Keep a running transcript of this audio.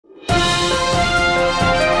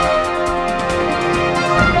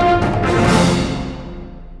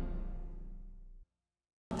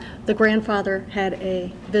The grandfather had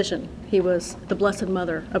a vision. The Blessed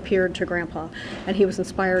Mother appeared to Grandpa, and he was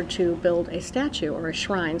inspired to build a statue or a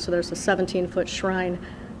shrine. So there's a 17-foot shrine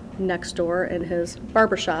next door in his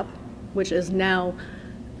barbershop, which is now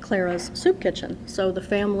Clara's soup kitchen. So the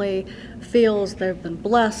family feels they've been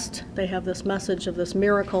blessed. They have this message of this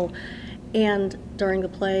miracle. And during the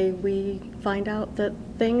play, we find out that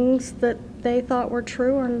things that they thought were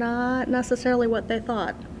true are not necessarily what they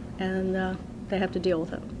thought, and they have to deal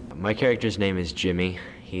with it. My character's name is Jimmy.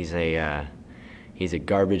 He's a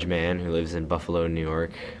garbage man who lives in Buffalo, New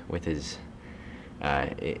York, with his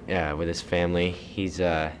family.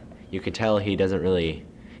 You can tell he doesn't really.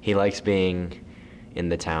 He likes being in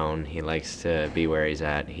the town. He likes to be where he's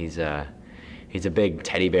at. He's a big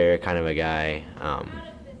teddy bear kind of a guy.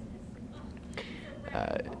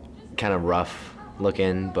 Kind of rough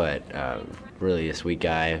looking, but really a sweet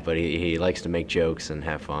guy. But he likes to make jokes and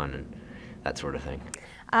have fun and that sort of thing.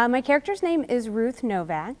 My character's name is Ruth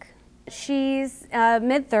Novak. She's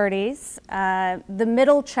mid-30s, the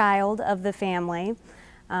middle child of the family.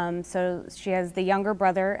 So she has the younger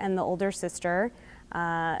brother and the older sister.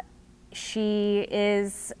 She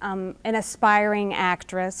is an aspiring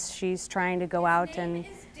actress. She's trying to go out and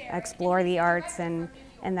explore the arts and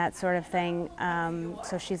that sort of thing.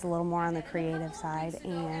 So she's a little more on the creative side.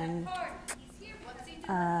 And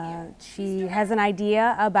she has an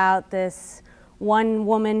idea about this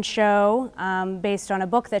one-woman show based on a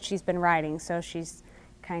book that she's been writing. So she's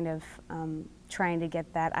kind of trying to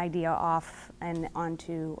get that idea off and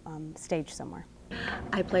onto stage somewhere.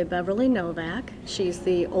 I play Beverly Novak. She's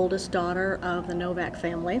the oldest daughter of the Novak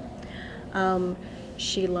family.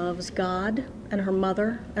 She loves God and her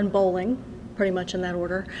mother and bowling, pretty much in that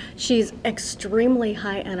order. She's extremely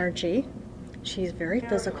high energy. She's very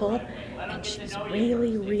physical, and she's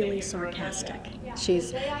really, really sarcastic.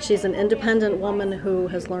 She's an independent woman who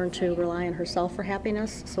has learned to rely on herself for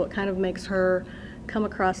happiness, so it kind of makes her come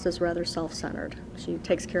across as rather self-centered. She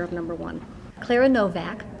takes care of number one. Clara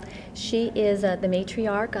Novak. She is the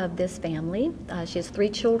matriarch of this family. She has 3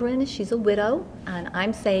 children. She's a widow, and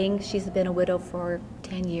I'm saying she's been a widow for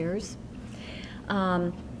 10 years.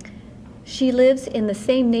 She lives in the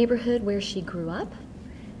same neighborhood where she grew up,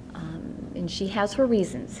 and she has her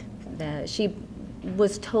reasons. She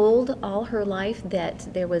was told all her life that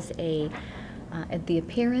there was the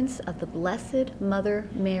appearance of the Blessed Mother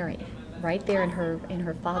Mary right there in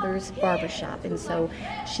her father's barbershop, and so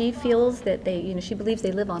she feels that she believes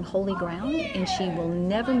they live on holy ground, and she will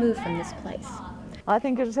never move from this place. I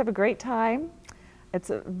think you'll just have a great time. It's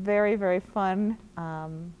a very, very fun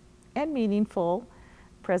and meaningful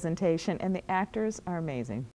presentation, and the actors are amazing.